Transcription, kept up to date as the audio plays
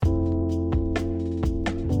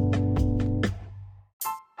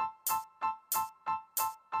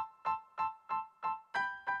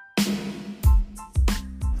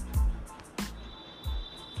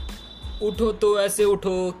उठो तो ऐसे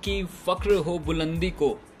उठो कि फक्र हो बुलंदी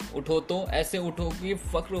को। उठो तो ऐसे उठो कि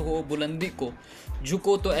फक्र हो बुलंदी को।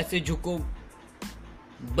 झुको तो ऐसे झुको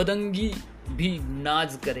बदंगी भी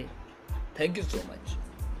नाज करे। Thank you so much.